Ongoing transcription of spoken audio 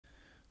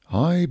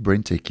Hi,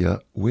 BrenTech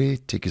here, where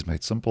tech is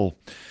made simple.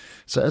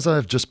 So as I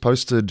have just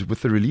posted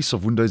with the release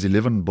of Windows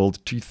 11 build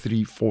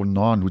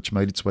 2349, which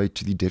made its way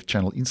to the Dev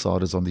Channel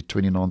Insiders on the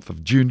 29th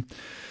of June,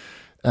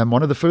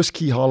 one of the first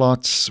key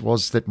highlights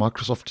was that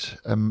Microsoft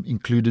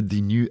included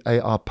the new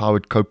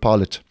AI-powered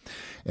Copilot.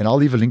 And I'll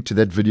leave a link to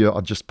that video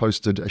I just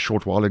posted a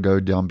short while ago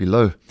down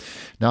below.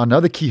 Now,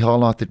 another key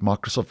highlight that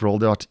Microsoft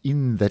rolled out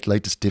in that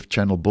latest Dev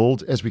Channel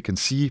build, as we can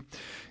see,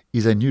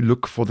 is a new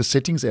look for the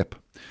Settings app,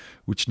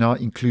 which now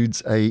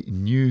includes a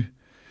new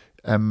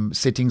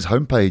settings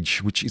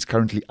homepage, which is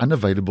currently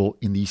unavailable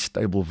in the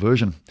stable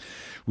version,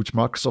 which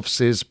Microsoft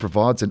says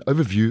provides an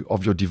overview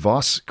of your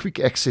device, quick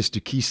access to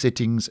key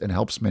settings, and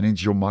helps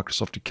manage your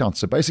Microsoft account.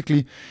 So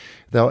basically,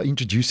 they are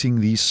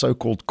introducing these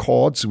so-called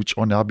cards, which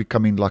are now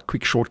becoming like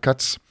quick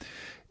shortcuts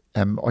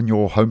on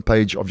your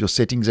homepage of your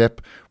settings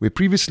app, where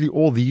previously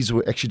all these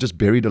were actually just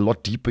buried a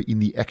lot deeper in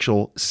the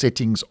actual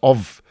settings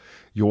of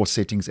your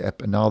settings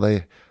app, and now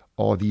they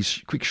are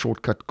these quick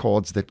shortcut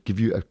cards that give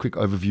you a quick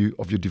overview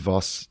of your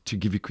device to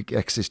give you quick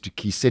access to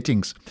key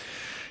settings.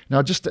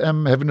 Now, just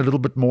having a little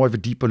bit more of a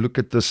deeper look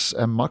at this,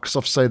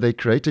 Microsoft say they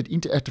created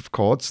interactive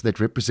cards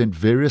that represent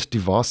various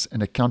device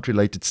and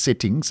account-related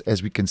settings,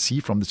 as we can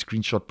see from the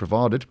screenshot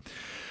provided,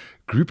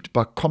 grouped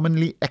by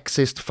commonly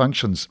accessed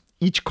functions.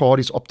 Each card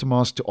is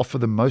optimized to offer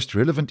the most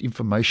relevant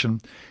information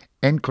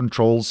and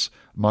controls,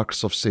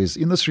 Microsoft says.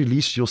 In this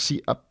release, you'll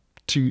see up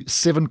to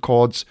 7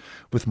 cards,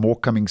 with more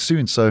coming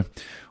soon. So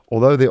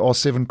although there are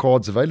 7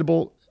 cards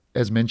available,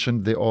 as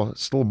mentioned, there are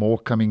still more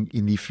coming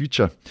in the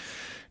future.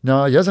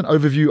 Now, here's an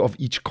overview of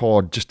each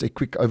card, just a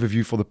quick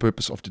overview for the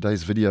purpose of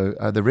today's video.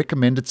 The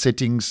recommended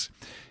settings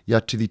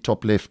here to the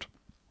top left.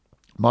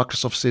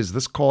 Microsoft says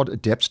this card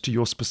adapts to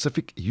your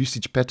specific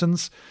usage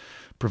patterns,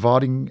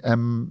 providing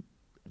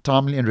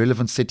timely and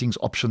relevant settings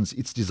options.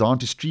 It's designed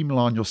to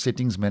streamline your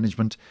settings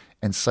management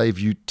and save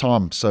you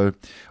time. So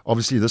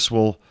obviously this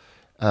will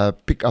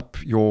pick up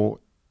your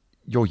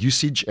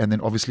usage and then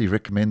obviously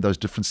recommend those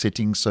different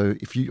settings. So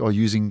if you are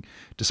using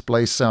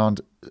display sound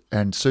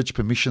and search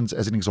permissions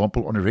as an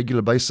example on a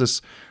regular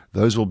basis,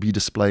 those will be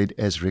displayed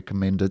as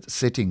recommended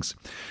settings.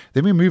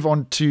 Then we move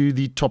on to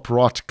the top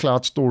right,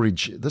 cloud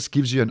storage. This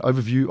gives you an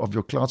overview of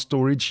your cloud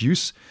storage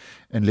use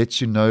and lets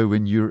you know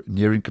when you're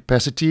nearing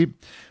capacity,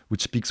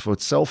 which speaks for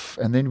itself.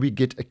 And then we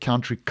get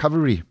account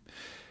recovery.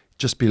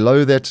 Just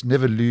below that,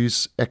 never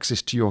lose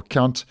access to your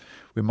account,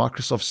 where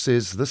Microsoft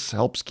says this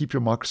helps keep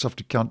your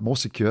Microsoft account more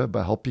secure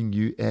by helping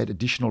you add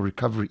additional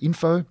recovery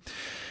info.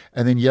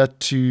 And then here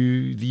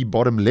to the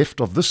bottom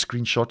left of this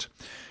screenshot,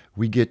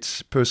 we get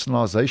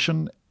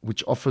personalization,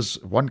 which offers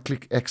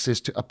one-click access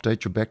to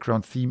update your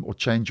background theme or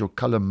change your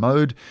color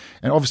mode.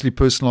 And obviously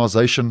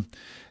personalization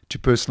to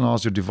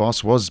personalize your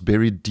device was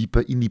buried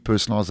deeper in the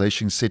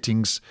personalization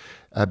settings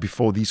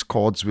before these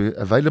cards were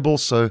available.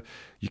 So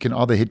you can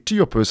either head to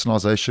your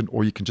personalization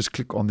or you can just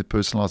click on the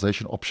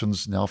personalization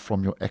options now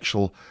from your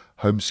actual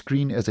home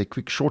screen as a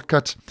quick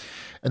shortcut.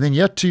 And then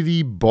here to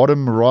the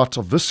bottom right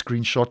of this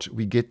screenshot,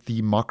 we get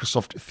the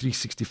Microsoft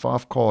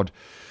 365 card,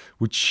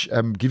 which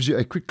gives you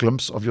a quick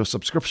glimpse of your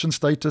subscription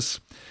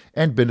status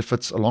and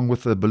benefits, along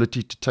with the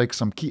ability to take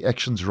some key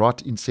actions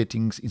right in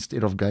settings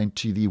instead of going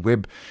to the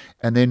web.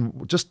 And then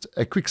just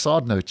a quick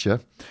side note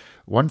here.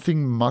 One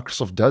thing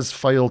Microsoft does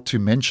fail to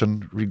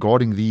mention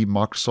regarding the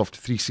Microsoft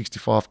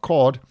 365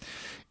 card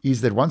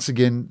is that once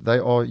again, they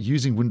are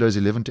using Windows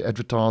 11 to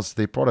advertise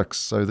their products.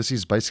 So this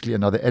is basically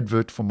another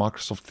advert for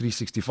Microsoft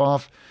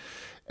 365.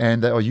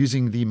 And they are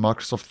using the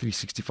Microsoft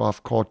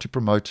 365 card to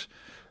promote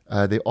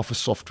their Office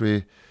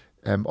software.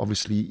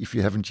 Obviously, if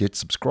you haven't yet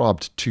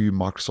subscribed to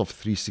Microsoft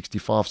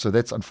 365. So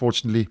that's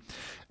unfortunately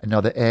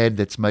another ad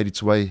that's made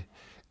its way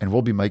and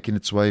will be making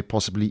its way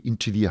possibly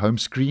into the home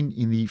screen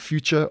in the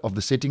future of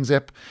the settings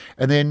app.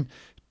 And then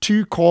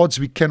 2 cards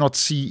we cannot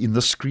see in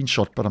this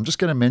screenshot, but I'm just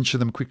going to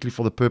mention them quickly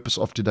for the purpose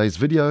of today's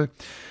video.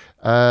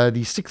 The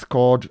 6th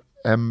card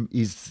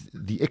is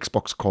the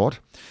Xbox card,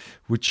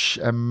 which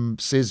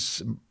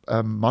says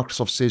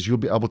Microsoft says you'll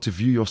be able to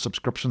view your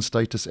subscription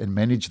status and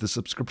manage the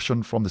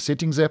subscription from the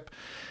settings app.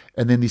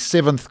 And then the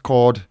 7th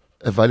card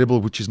available,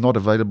 which is not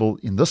available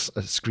in this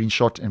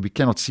screenshot, and we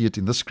cannot see it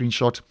in this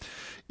screenshot,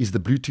 is the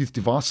Bluetooth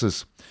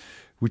devices,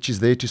 which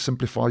is there to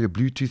simplify your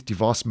Bluetooth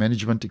device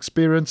management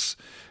experience.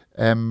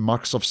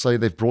 Microsoft say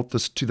they've brought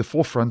this to the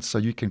forefront so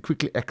you can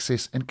quickly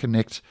access and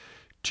connect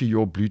to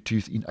your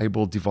Bluetooth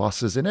enabled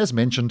devices. And as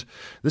mentioned,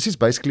 this is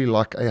basically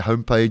like a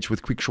homepage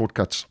with quick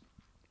shortcuts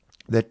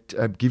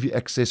that give you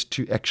access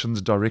to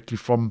actions directly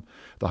from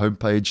the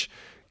homepage,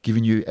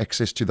 giving you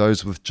access to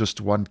those with just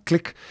one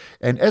click.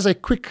 And as a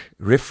quick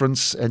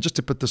reference, and just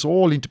to put this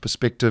all into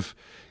perspective,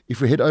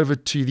 if we head over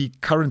to the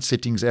current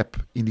settings app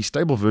in the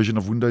stable version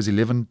of Windows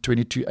 11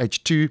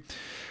 22H2,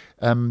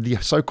 the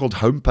so-called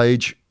home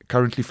page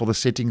currently for the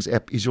settings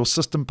app is your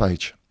system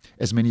page,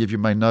 as many of you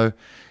may know.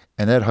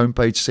 And that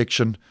homepage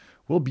section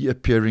will be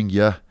appearing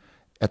here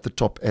at the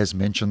top as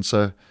mentioned.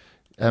 So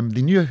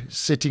the new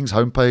settings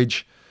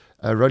homepage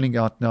rolling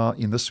out now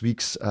in this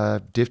week's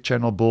Dev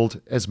Channel build,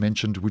 as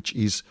mentioned, which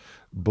is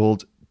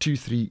build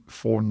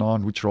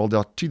 2349, which rolled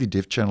out to the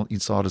Dev Channel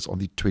insiders on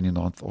the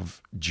 29th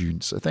of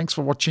June. So thanks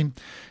for watching,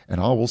 and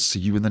I will see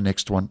you in the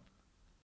next one.